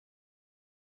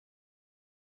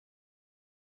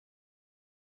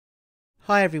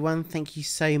Hi everyone, thank you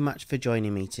so much for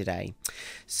joining me today.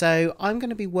 So I'm going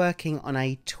to be working on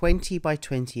a 20 by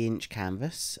 20 inch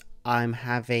canvas. I'm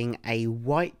having a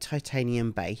white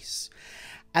titanium base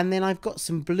and then I've got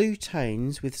some blue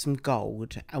tones with some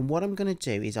gold, and what I'm going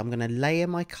to do is I'm going to layer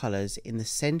my colours in the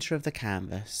centre of the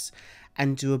canvas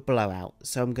and do a blowout.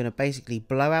 So I'm going to basically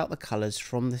blow out the colours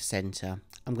from the centre.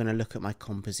 I'm going to look at my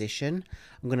composition,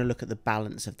 I'm going to look at the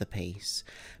balance of the piece,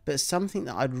 but something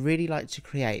that I'd really like to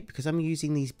create, because I'm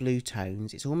using these blue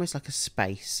tones, it's almost like a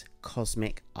space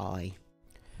cosmic eye.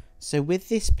 So with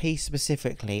this piece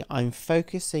specifically, I'm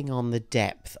focusing on the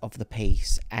depth of the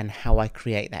piece and how I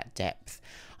create that depth.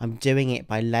 I'm doing it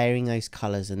by layering those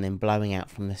colours and then blowing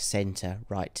out from the centre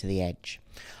right to the edge.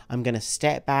 I'm going to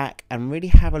step back and really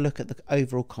have a look at the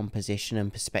overall composition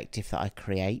and perspective that I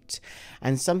create.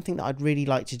 And something that I'd really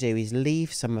like to do is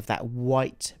leave some of that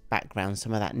white background,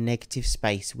 some of that negative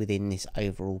space within this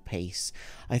overall piece.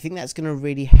 I think that's going to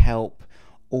really help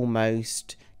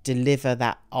almost deliver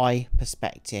that eye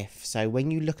perspective. So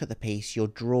when you look at the piece, you're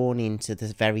drawn into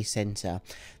the very center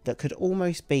that could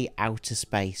almost be outer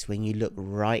space when you look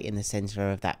right in the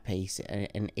center of that piece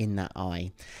and in that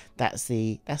eye. That's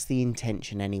the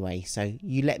intention anyway, so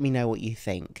you let me know what you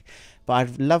think. But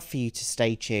I'd love for you to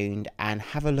stay tuned and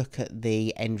have a look at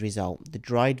the end result, the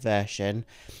dried version,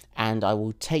 and I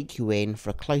will take you in for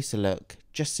a closer look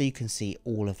just so you can see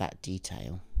all of that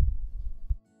detail.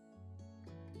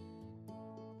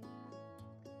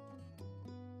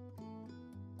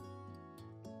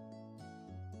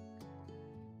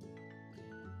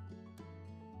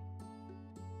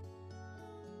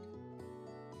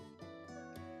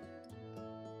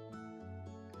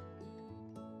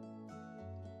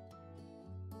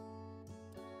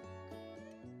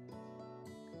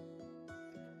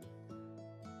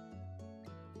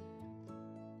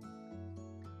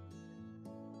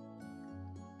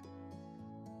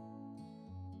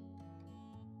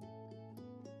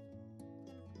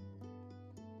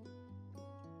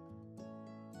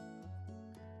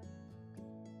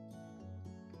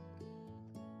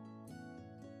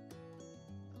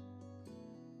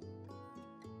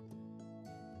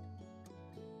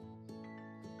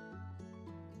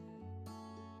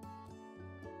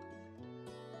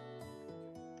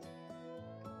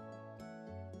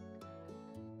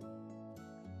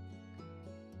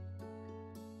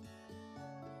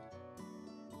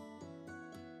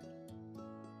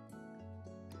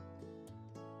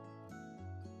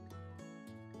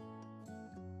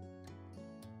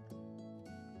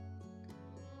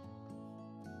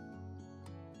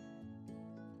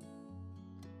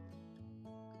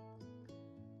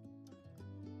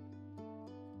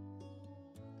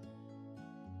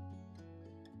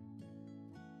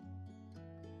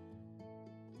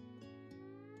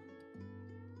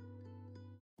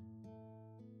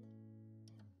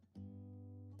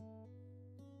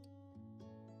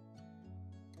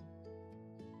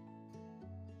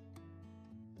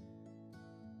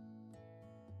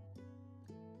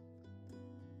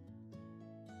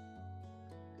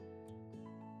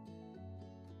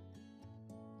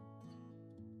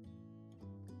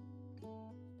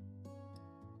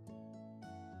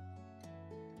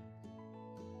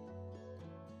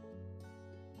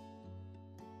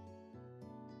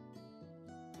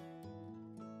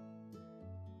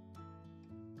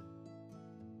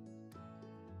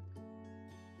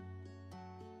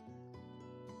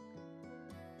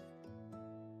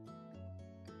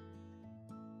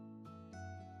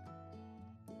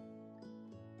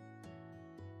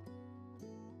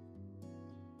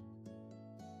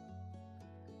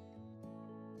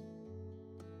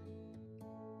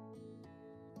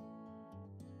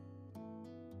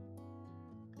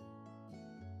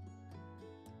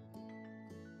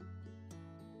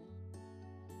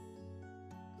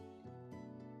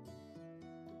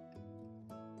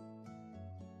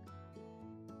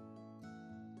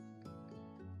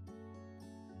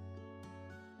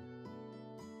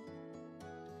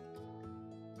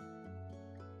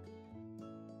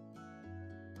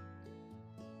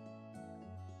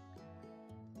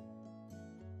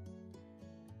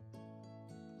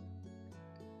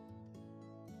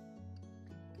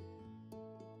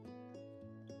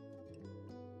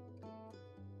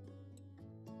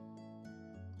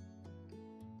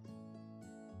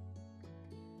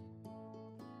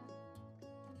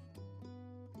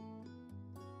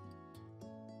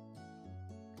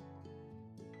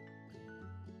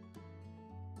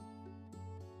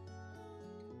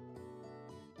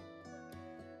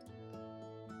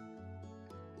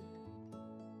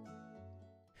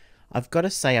 I've got to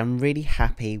say I'm really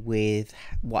happy with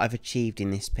what I've achieved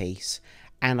in this piece,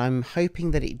 and I'm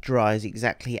hoping that it dries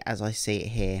exactly as I see it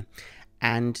here.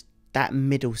 and that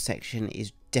middle section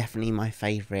is definitely my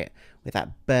favourite, with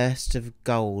that burst of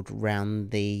gold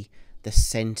round the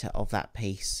centre of that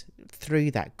piece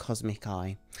through that cosmic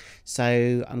eye.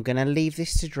 So I'm going to leave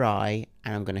this to dry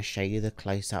and I'm going to show you the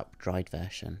close-up dried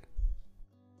version.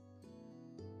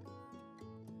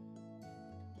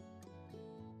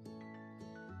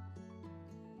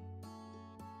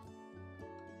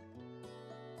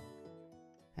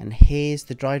 And here's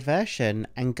the dried version,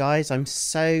 and guys, I'm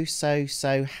so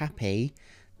happy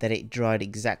that it dried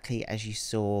exactly as you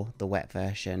saw the wet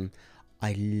version.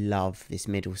 I love this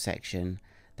middle section,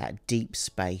 that deep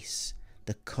space,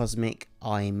 the cosmic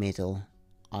eye middle.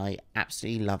 I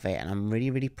absolutely love it, and I'm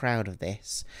really proud of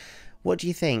this. What do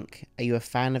you think? Are you a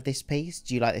fan of this piece?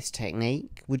 Do you like this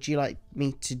technique? Would you like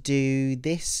me to do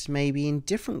this maybe in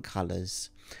different colours?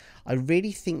 I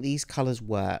really think these colours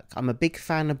work. I'm a big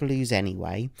fan of blues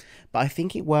anyway, but I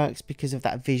think it works because of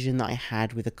that vision that I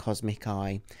had with the cosmic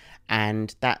eye,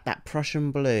 and that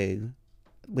Prussian blue,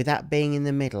 with that being in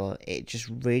the middle, it just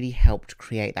really helped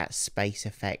create that space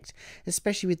effect,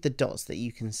 especially with the dots that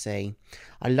you can see.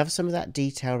 I love some of that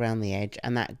detail around the edge,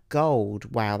 and that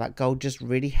gold, wow, that gold just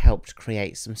really helped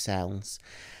create some cells.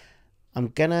 I'm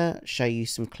gonna show you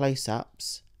some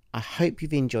close-ups. I hope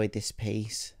you've enjoyed this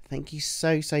piece. Thank you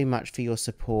so much for your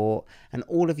support and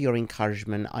all of your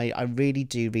encouragement. I really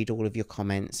do read all of your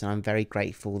comments, and I'm very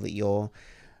grateful that you're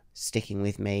sticking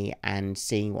with me and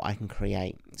seeing what I can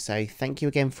create. So thank you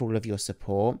again for all of your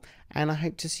support, and I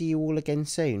hope to see you all again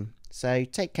soon. So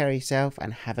take care of yourself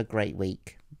and have a great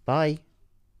week. Bye.